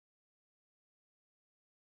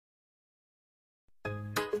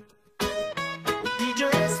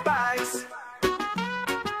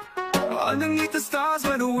stars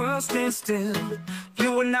where the world stands still.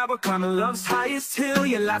 You and I were climbing love's highest hill.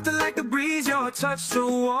 Your laughter like the breeze, your touch so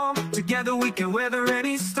warm. Together we can weather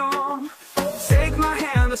any storm. Take my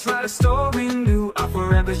hand, let's write a story new. Our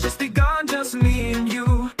forever's just begun, just me and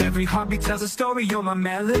you. Every heartbeat tells a story, you're my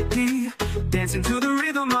melody. Dancing to the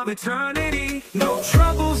rhythm of eternity. No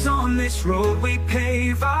troubles on this road we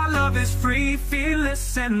pave. Our love is free,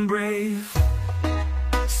 fearless and brave.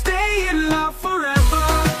 Stay in love forever.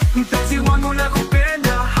 Mpenzi wangu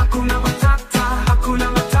nakupenda. Hakuna matata,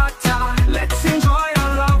 hakuna matata. Let's enjoy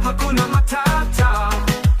our love, hakuna matata.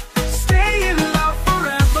 Stay in love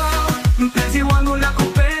forever. Mpenzi wangu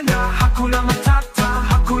nakupenda. Hakuna matata,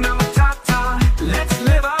 hakuna matata. Let's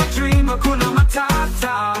live our dream, hakuna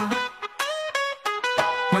matata.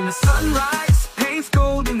 When the sunrise paints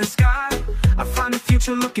gold in the sky, I find the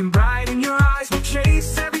future looking bright in your eyes. We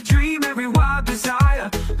chase every dream, every wild desire.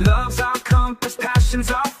 Love's our compass, passion's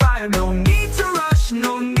our fire. No need to rush,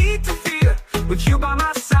 no need to fear. With you by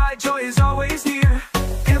my side, joy is always near.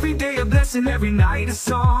 Every day a blessing, every night a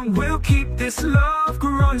song. We'll keep this love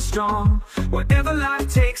growing strong. Whatever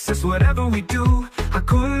life takes us, whatever we do,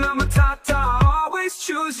 Hakuna Matata, always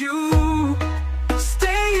choose you.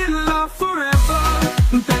 Stay in love forever.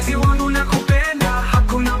 Mpenzi wangu nakupenda.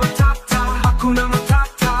 Hakuna matata, hakuna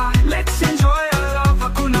matata. Let's enjoy our love,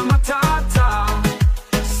 hakuna matata.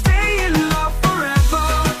 Stay in love forever.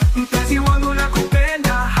 Mpenzi wangu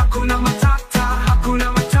nakupenda. Hakuna matata,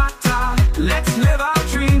 hakuna matata. Let's live our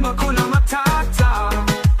dream, hakuna matata.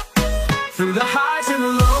 Through the highs and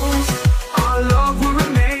the lows, our love will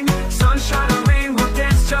remain. Sunshine or rain, we'll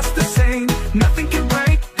dance just the same. Nothing can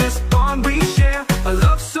break this bond we share. A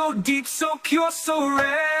love so deep, so pure, so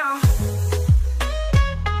rare.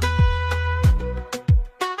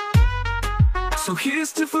 So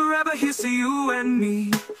here's to forever, here's to you and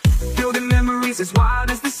me. Building memories as wild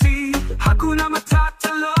as the sea. Hakuna Matata,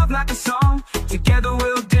 love like a song. Together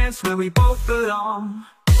we'll dance where we both belong.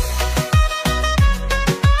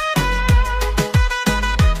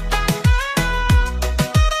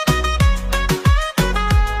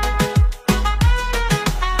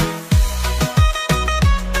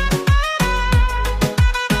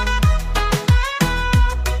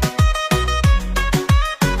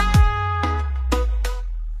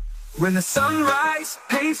 When the sunrise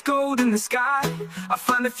paints gold in the sky, I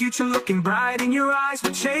find the future looking bright in your eyes. We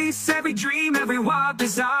chase every dream, every wild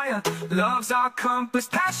desire. Love's our compass,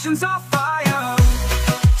 passion's our fire.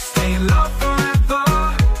 Stay in love forever.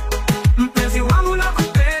 Mpenzi wangu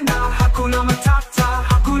nakupenda. Hakuna matata,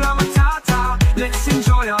 hakuna matata. Let's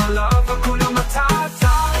enjoy our love, hakuna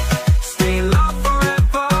matata. Stay in love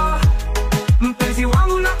forever. Mpenzi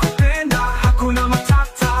wangu nakupenda. Hakuna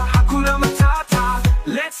matata, hakuna matata.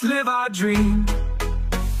 Let's live our dream,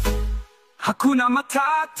 Hakuna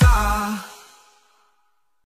Matata.